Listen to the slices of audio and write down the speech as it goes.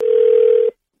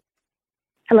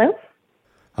Hello?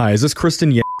 Hi, is this Kristen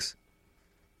Yanks?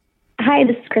 Hi,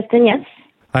 this is Kristen, yes.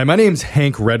 Hi, my name's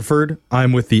Hank Redford.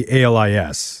 I'm with the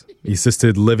ALIS, the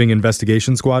Assisted Living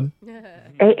Investigation Squad.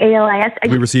 ALIS?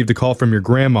 We received a call from your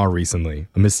grandma recently,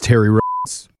 a Miss Terry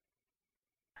Rhodes.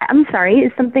 I'm sorry,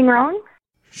 is something wrong?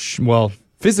 Well,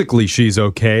 physically she's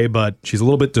okay, but she's a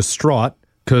little bit distraught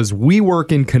because we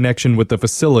work in connection with the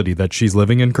facility that she's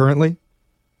living in currently.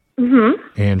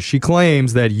 Mm-hmm. And she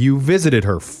claims that you visited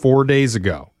her 4 days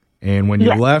ago. And when you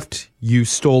Yes. left, you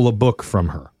stole a book from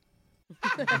her.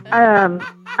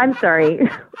 I'm sorry.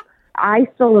 I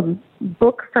stole a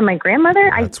book from my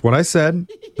grandmother? That's what I said.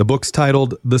 The book's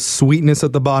titled The Sweetness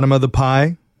at the Bottom of the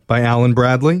Pie by Alan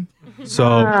Bradley.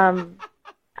 So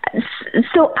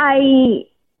So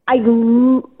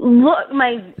look,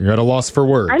 you're at a loss for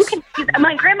words. I'm confused.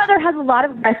 My grandmother has a lot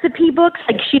of recipe books.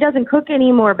 Like, she doesn't cook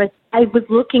anymore, but I was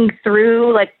looking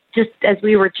through, like, just as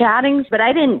we were chatting, but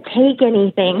I didn't take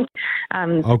anything.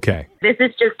 Okay. This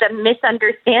is just a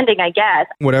misunderstanding, I guess.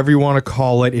 Whatever you want to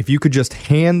call it, if you could just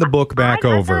hand the book back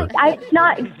over. It's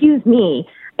not, excuse me,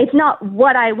 it's not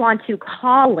what I want to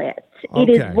call it. It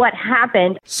is Okay. what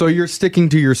happened. So you're sticking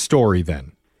to your story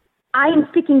then? I'm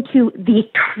sticking to the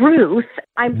truth.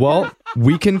 Well,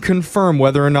 we can confirm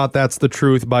whether or not that's the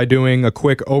truth by doing a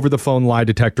quick over-the-phone lie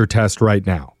detector test right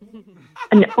now.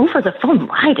 An over-the-phone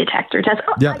lie detector test.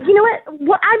 Oh, Yeah. You know what?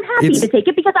 Well, I'm happy to take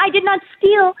it because I did not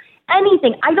steal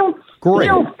anything. I don't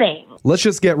steal things. Let's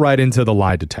just get right into the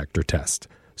lie detector test.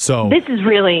 So, This is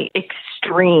really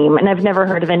extreme, and I've never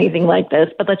heard of anything like this,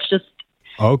 but let's just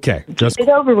okay, just get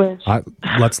it over with.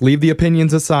 let's leave the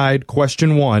opinions aside.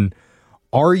 Question 1.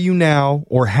 Are you now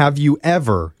or have you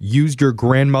ever used your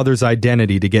grandmother's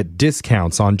identity to get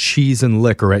discounts on cheese and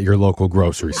liquor at your local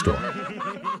grocery store?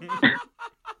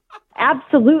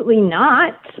 Absolutely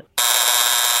not.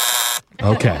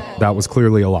 Okay, that was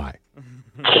clearly a lie.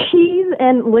 Cheese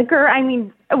and liquor? I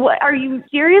mean, what, are you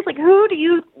serious? Like, who do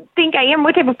you think I am?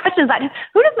 What type of question is that?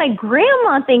 Who does my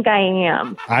grandma think I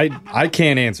am? I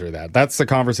can't answer that. That's the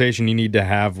conversation you need to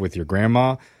have with your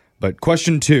grandma. But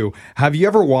question 2, have you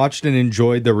ever watched and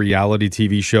enjoyed the reality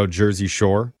TV show Jersey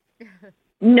Shore?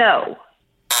 No.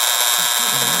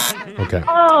 Okay.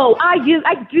 Oh, I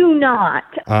do not.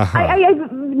 Uh-huh.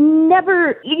 I've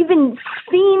never even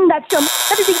seen that show.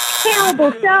 That is a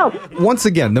terrible show. Once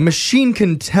again, the machine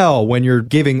can tell when you're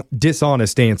giving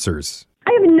dishonest answers.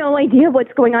 I have no idea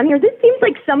what's going on here. This seems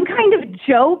like some kind of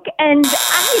joke, and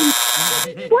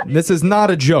what? This is not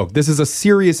a joke. This is a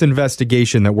serious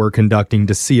investigation that we're conducting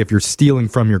to see if you're stealing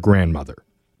from your grandmother.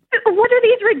 What are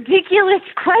these ridiculous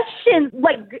questions?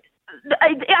 Like,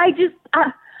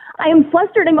 I am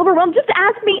flustered. I'm overwhelmed. Just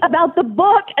ask me about the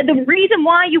book and the reason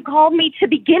why you called me to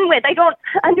begin with. I don't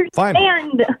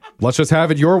understand. Fine. Let's just have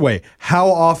it your way. How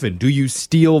often do you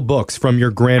steal books from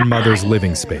your grandmother's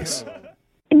living space?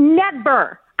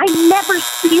 Never. I never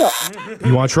steal.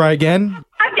 You want to try again?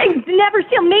 I never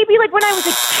steal. Maybe like when I was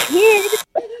a kid.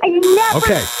 I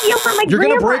never steal from my You're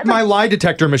going to grandma. break my lie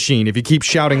detector machine if you keep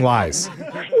shouting lies.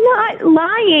 I'm not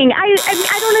lying. I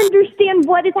don't understand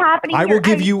what is happening I here. will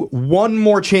give you one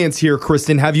more chance here,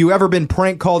 Kristen. Have you ever been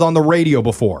prank called on the radio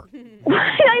before?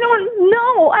 I don't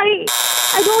know. I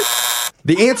don't.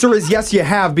 The answer is yes, you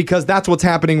have, because that's what's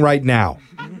happening right now.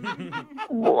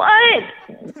 What?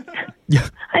 Yeah.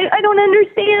 I don't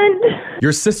understand.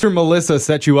 Your sister Melissa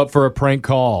set you up for a prank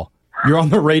call. You're on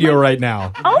the radio right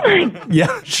now. Oh my.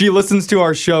 Yeah, she listens to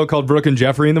our show called Brooke and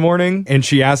Jeffrey in the morning, and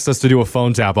she asked us to do a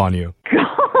phone tap on you.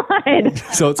 God.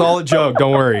 So it's all a joke,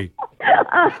 don't worry.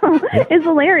 It's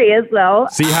hilarious, though.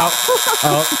 See how?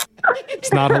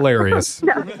 It's not hilarious.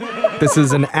 No. This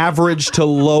is an average to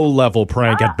low level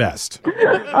prank at best.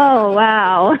 Oh,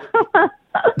 wow.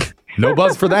 No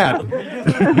buzz for that.